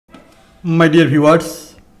My dear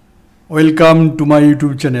viewers, welcome to my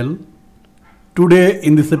YouTube channel. Today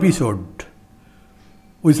in this episode,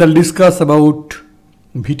 we shall discuss about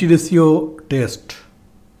VT ratio test,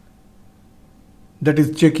 that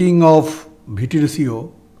is checking of VT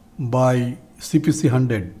ratio by CPC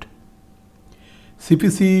 100.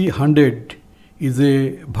 CPC 100 is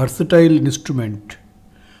a versatile instrument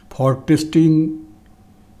for testing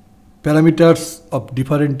parameters of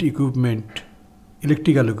different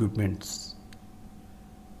electrical equipments.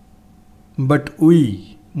 But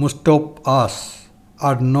most of us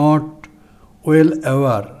are not well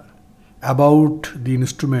aware about the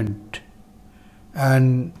instrument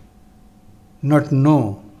and not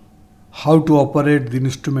know how to operate the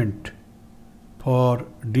instrument for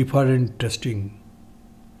different testing.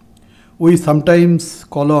 We sometimes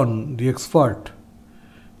call on the expert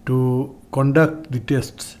to conduct the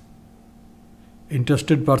tests.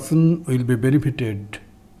 Interested person will be benefited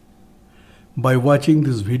by watching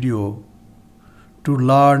this video to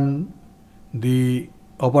learn the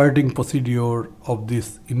operating procedure of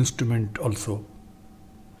this instrument also.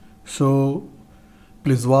 So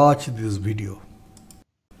please watch this video.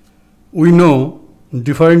 We know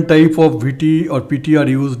different type of VT or PT are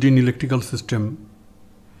used in electrical system.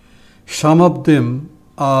 Some of them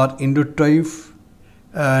are indoor type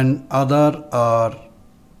and other are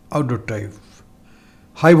outdoor type.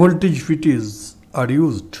 High voltage VTs are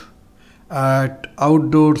used at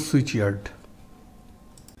outdoor switchyard.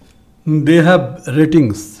 They have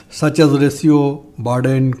ratings such as ratio,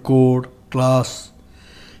 burden, core, class,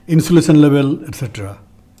 insulation level, etc.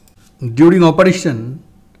 During operation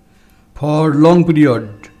for long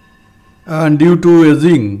period and due to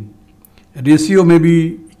aging, ratio may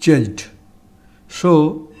be changed.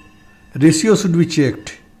 So ratio should be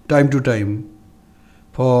checked time to time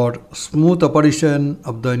for smooth operation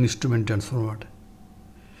of the instrument transformer.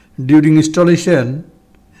 During installation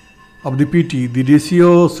of the PT, the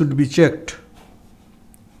ratio should be checked.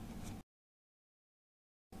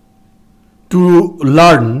 To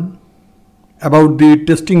learn about the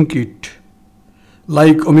testing kit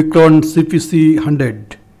like omicrn CPC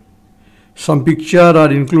 100, some pictures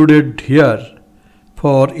are included here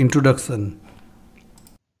for introduction.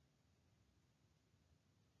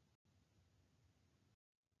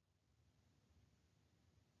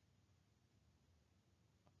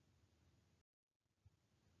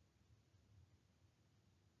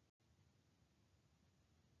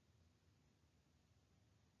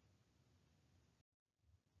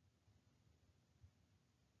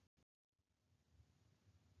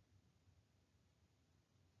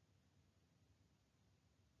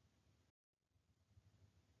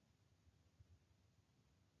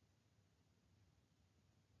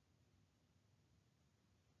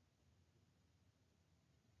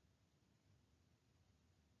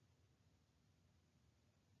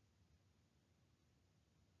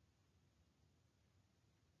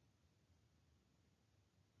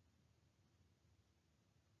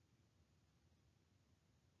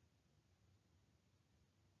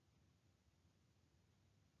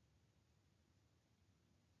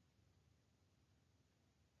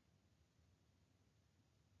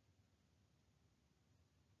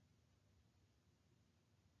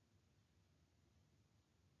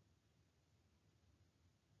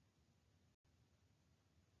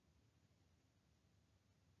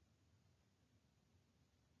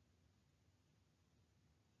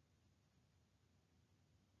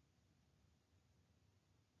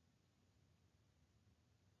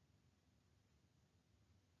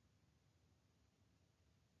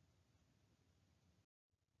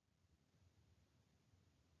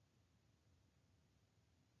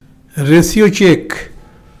 Ratio check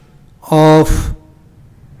of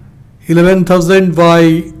 11,000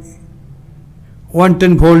 by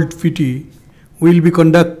 110 volt VT will be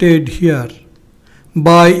conducted here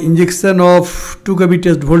by injection of 2 kV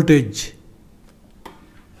test voltage.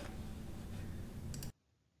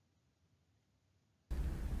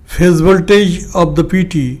 Phase voltage of the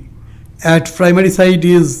PT at primary side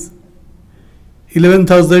is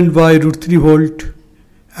 11,000 by √3 volt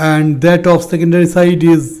and that of secondary side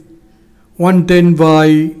is 110 by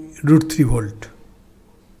 √3 volt.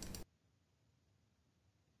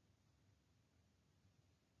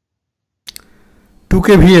 Two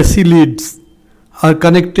kV AC leads are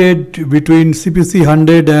connected between CPC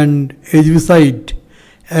 100 and HV side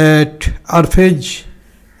at R phase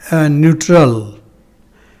and neutral,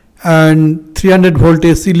 and 300 volt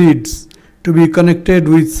AC leads to be connected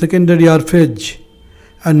with secondary R phase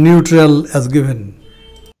and neutral as given.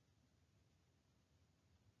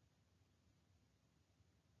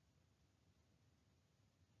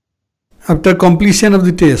 After completion of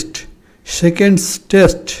the test, second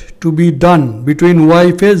test to be done between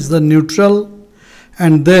Y phase the neutral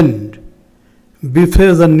and then B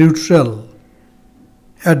phase the neutral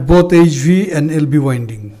at both HV and LB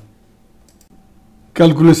winding.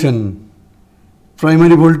 Calculation: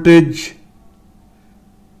 primary voltage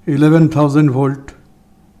 11,000 volt,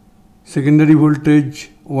 secondary voltage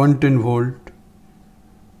 110 volt,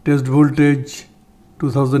 test voltage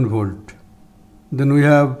 2000 volt. Then we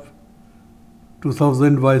have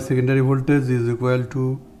 2000 by secondary voltage is equal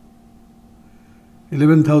to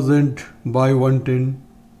 11,000 by 110.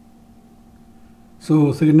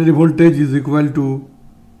 So secondary voltage is equal to,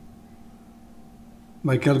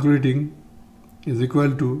 by calculating, is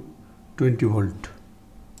equal to 20 volt.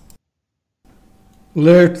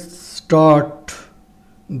 Let's start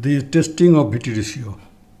the testing of VT ratio.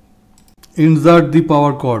 Insert the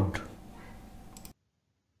power cord.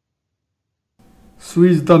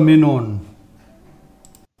 Switch the main on.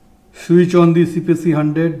 Switch on the CPC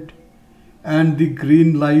 100 and the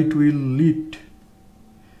green light will lit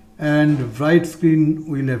and bright screen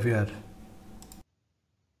will appear.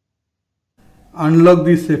 Unlock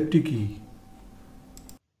the safety key.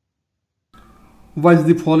 Watch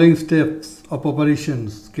the following steps of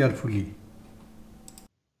operations carefully.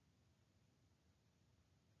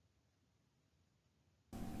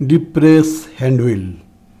 Depress hand wheel.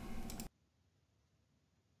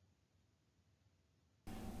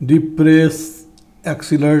 Depress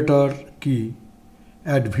accelerator key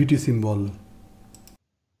at VT symbol.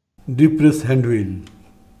 Depress hand wheel.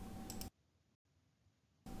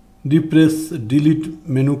 Depress delete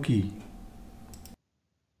menu key.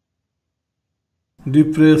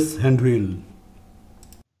 Depress hand wheel.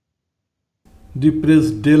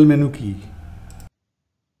 Depress del menu key.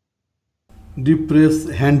 Depress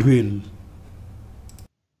hand wheel.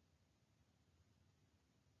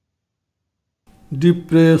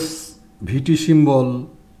 Depress VT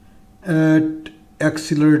symbol at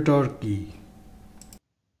accelerator key.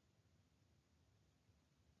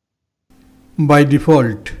 By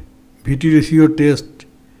default, VT ratio test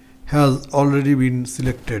has already been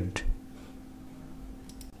selected.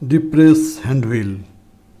 Depress hand wheel.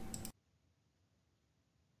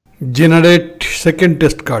 Generate second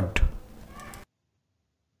test card.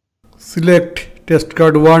 Select test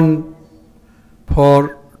card 1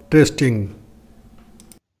 for testing.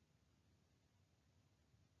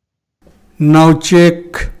 Now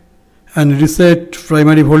check and reset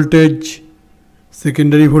primary voltage,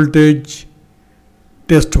 secondary voltage,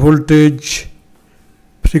 test voltage,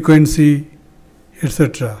 frequency,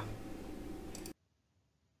 etc.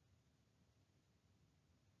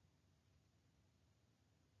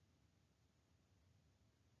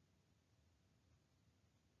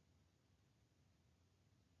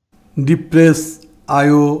 Depress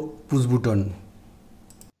IO push button.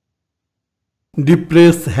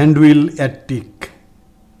 Depress hand wheel at tick.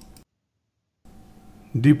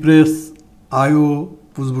 Depress IO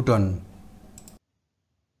push button.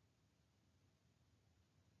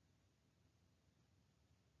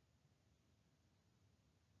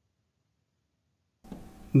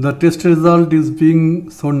 The test result is being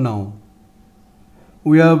shown now.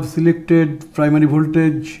 We have selected primary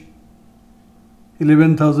voltage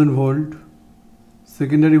 11,000 volt,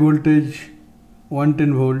 secondary voltage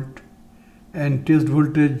 110 volt and test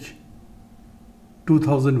voltage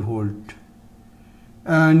 2000 volt,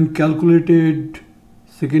 and calculated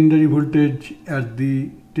secondary voltage at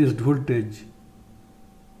the test voltage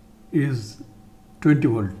is 20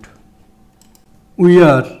 volt. We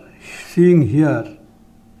are seeing here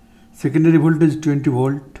secondary voltage 20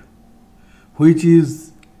 volt, which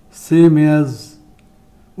is same as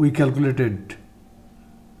we calculated.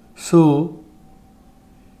 So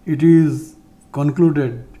it is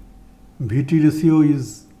concluded VT ratio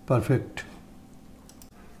is perfect.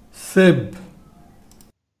 Save.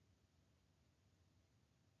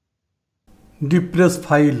 Depress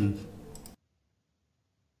file.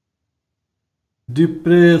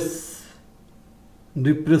 Depress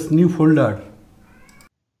new folder.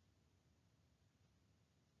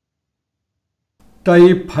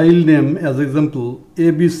 Type file name as example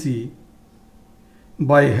ABC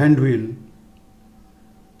by hand wheel,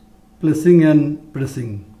 placing and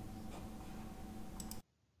pressing.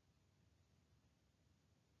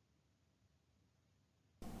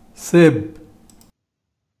 Save.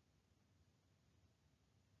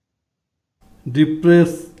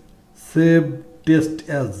 Depress save test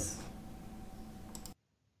as.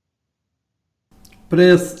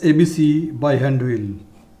 Press ABC by hand wheel.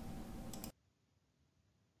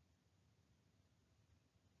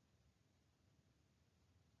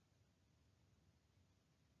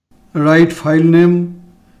 Write file name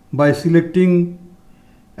by selecting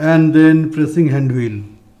and then pressing hand wheel.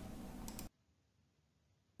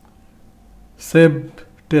 Saved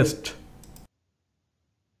test.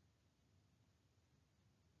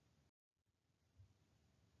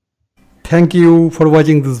 Thank you for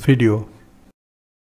watching this video.